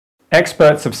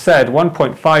Experts have said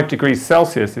 1.5 degrees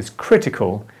Celsius is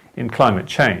critical in climate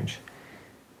change.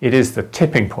 It is the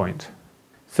tipping point.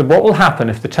 So what will happen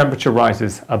if the temperature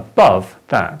rises above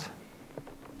that?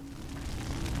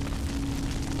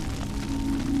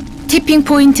 티핑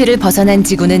포인트를 벗어난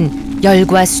지구는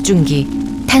열과 수증기,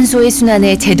 탄소의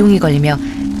순환에 제동이 걸리며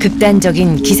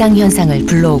극단적인 기상현상을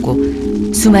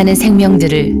불러오고 수많은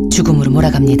생명들을 죽음으로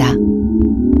몰아갑니다.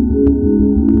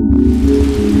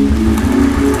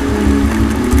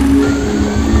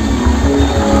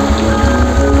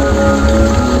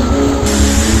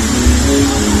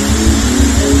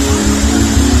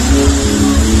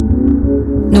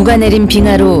 녹아내린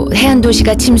빙하로 해안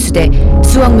도시가 침수돼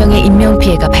수억 명의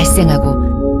인명피해가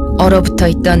발생하고 얼어붙어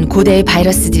있던 고대의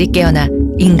바이러스들이 깨어나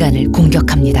인간을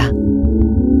공격합니다.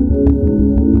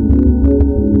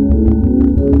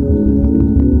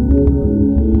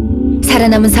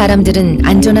 살아남은 사람들은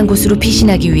안전한 곳으로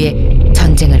피신하기 위해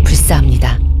전쟁을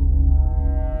불사합니다.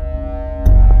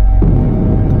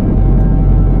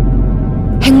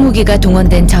 핵무기가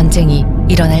동원된 전쟁이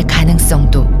일어날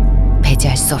가능성도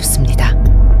배제할 수 없습니다.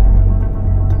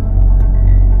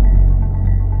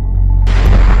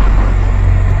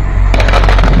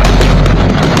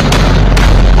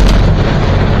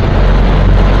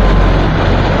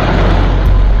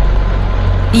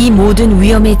 이 모든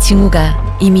위험의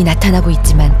징후가 이미 나타나고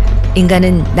있지만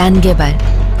인간은 난개발,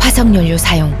 화석연료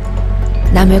사용,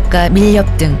 남획과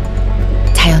밀렵 등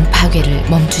자연 파괴를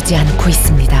멈추지 않고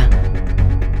있습니다.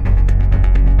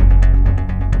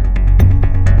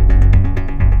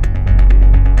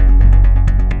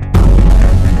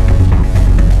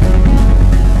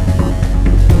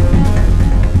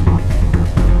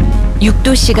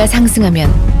 (6도씨가) 상승하면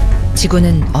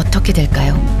지구는 어떻게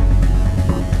될까요?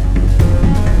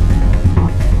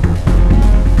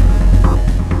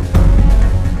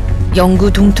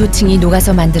 영구 동토층이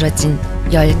녹아서 만들어진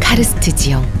열 카르스트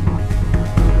지형.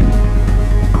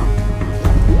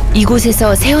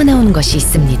 이곳에서 새어나오는 것이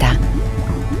있습니다.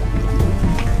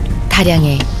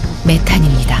 다량의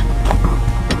메탄입니다.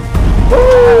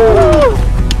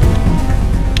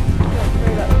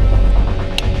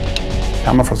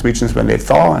 Permafrost regions, when they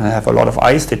thaw and have a lot of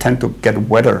ice, they tend to get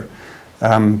wetter.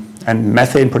 And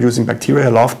methane-producing bacteria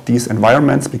love these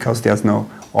environments because there's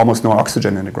almost no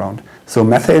oxygen in the ground. So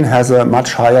methane has a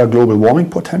much higher global warming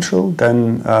potential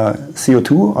than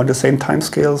CO2 on the same time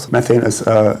scales. Methane has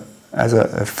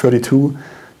a 32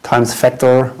 times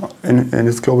factor in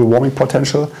its global warming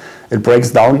potential. It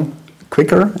breaks down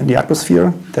quicker in the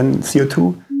atmosphere than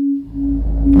CO2.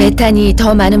 메탄이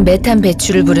더 많은 메탄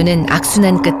배출을 부르는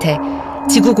악순환 끝에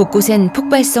지구 곳곳엔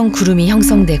폭발성 구름이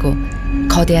형성되고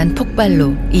거대한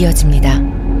폭발로 이어집니다.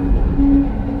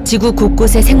 지구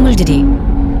곳곳의 생물들이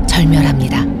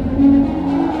절멸합니다.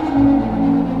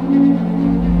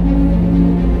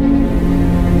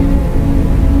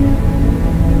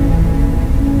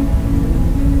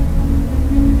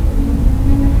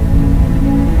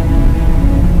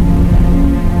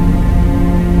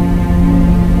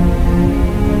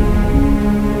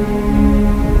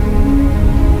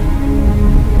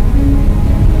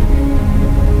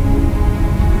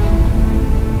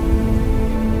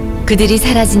 그들이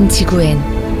사라진 지구엔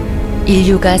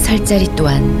인류가 설 자리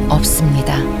또한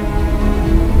없습니다.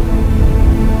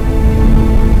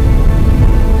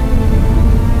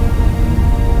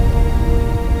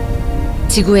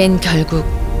 지구엔 결국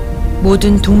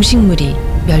모든 동식물이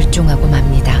멸종하고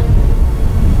맙니다.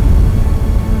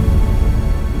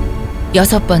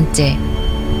 여섯 번째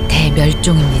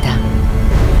대멸종입니다.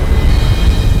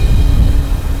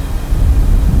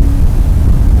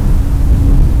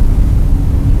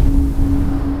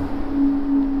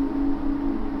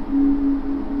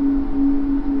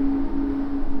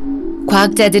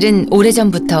 과학자들은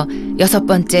오래전부터 여섯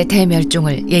번째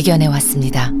대멸종을 예견해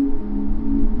왔습니다.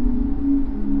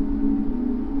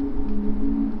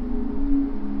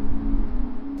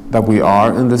 That we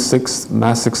are in the sixth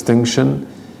mass extinction.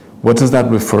 What does that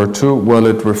refer to? Well,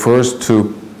 it refers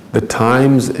to the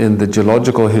times in the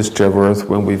geological history of Earth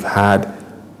when we've had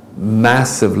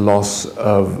massive loss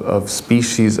of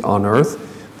species on Earth.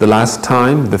 The last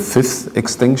time, the fifth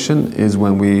extinction, is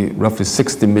when we, roughly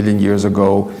 60 million years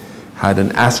ago, had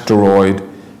an asteroid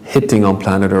hitting on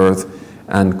planet Earth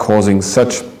and causing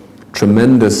such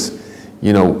tremendous,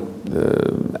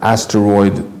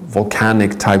 asteroid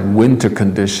volcanic type winter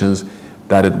conditions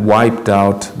that it wiped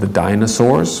out the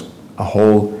dinosaurs. A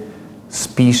whole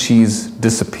species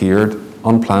disappeared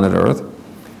on planet Earth.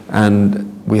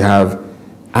 And we have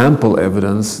ample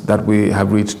evidence that we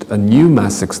have reached a new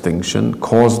mass extinction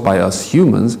caused by us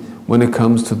humans when it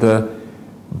comes to the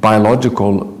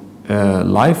biological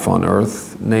life on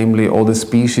Earth, namely all the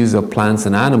species of plants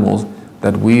and animals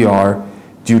that we are,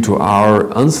 due to our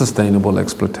unsustainable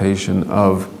exploitation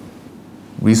of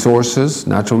resources,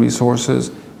 natural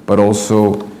resources, but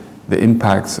also the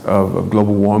impacts of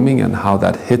global warming and how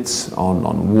that hits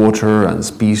on water and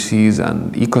species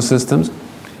and ecosystems,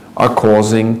 are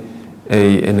causing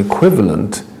an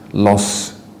equivalent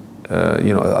loss,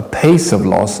 a pace of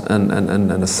loss and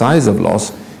a size of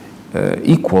loss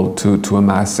equal to a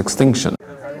mass extinction.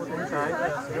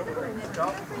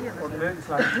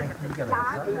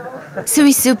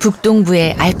 스위스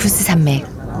북동부의 알프스 산맥.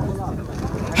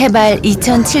 해발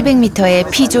 2,700m의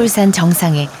피졸산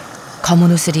정상에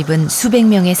검은 옷을 입은 수백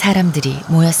명의 사람들이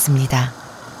모였습니다.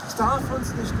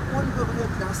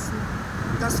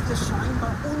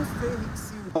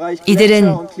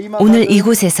 이들은 오늘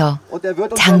이곳에서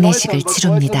장례식을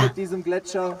치릅니다.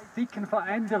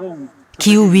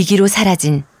 기후위기로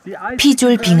사라진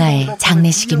피졸 빙하의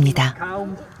장례식입니다.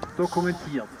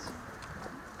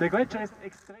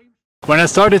 When I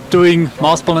started doing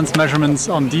mass balance measurements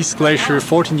on this glacier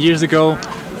 14 years ago,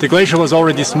 the glacier was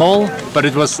already small, but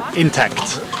it was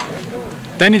intact.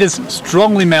 Then it has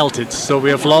strongly melted, so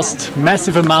we have lost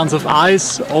massive amounts of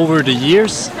ice over the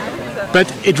years, but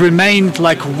it remained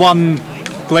like one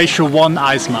glacier, one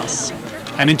ice mass.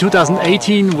 And in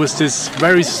 2018, with this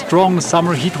very strong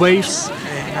summer heat waves,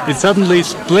 it suddenly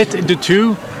split into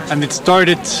two and it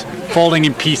started falling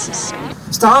in pieces.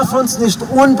 Es darf uns nicht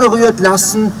unberührt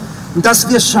lassen, dass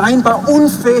wir scheinbar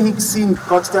unfähig sind,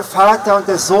 Gott der Vater und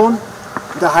der Sohn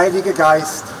und der Heilige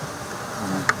Geist.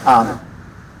 Amen.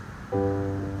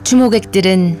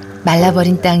 추모객들은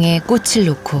말라버린 땅에 꽃을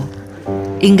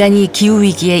놓고 인간이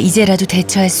기후위기에 이제라도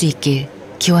대처할 수 있길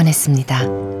기원했습니다.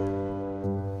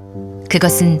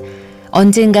 그것은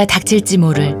언젠가 닥칠지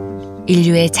모를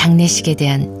인류의 장례식에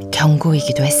대한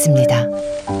경고이기도 했습니다.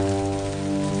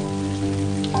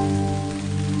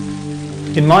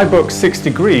 In my book 6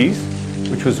 Degrees,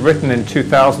 which was written in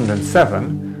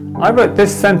 2007, I wrote this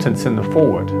sentence in the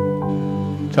foreword.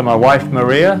 To my wife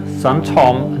Maria, son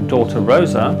Tom and daughter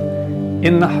Rosa,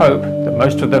 in the hope that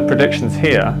most of the predictions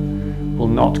here will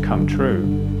not come true.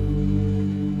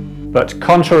 But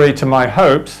contrary to my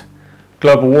hopes,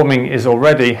 global warming is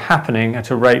already happening at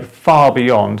a rate far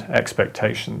beyond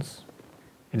expectations.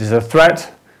 It is a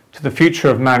threat to the future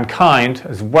of mankind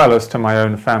as well as to my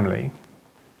own family.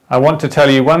 I want to tell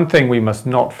you one thing we must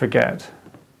not forget.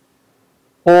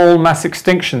 All mass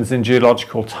extinctions in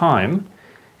geological time,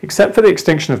 except for the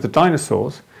extinction of the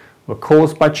dinosaurs, were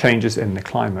caused by changes in the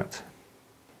climate.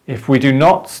 If we do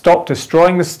not stop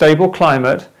destroying the stable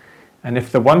climate, and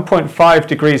if the 1.5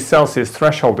 degrees Celsius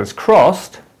threshold is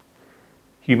crossed,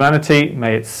 humanity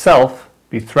may itself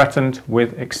be threatened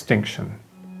with extinction.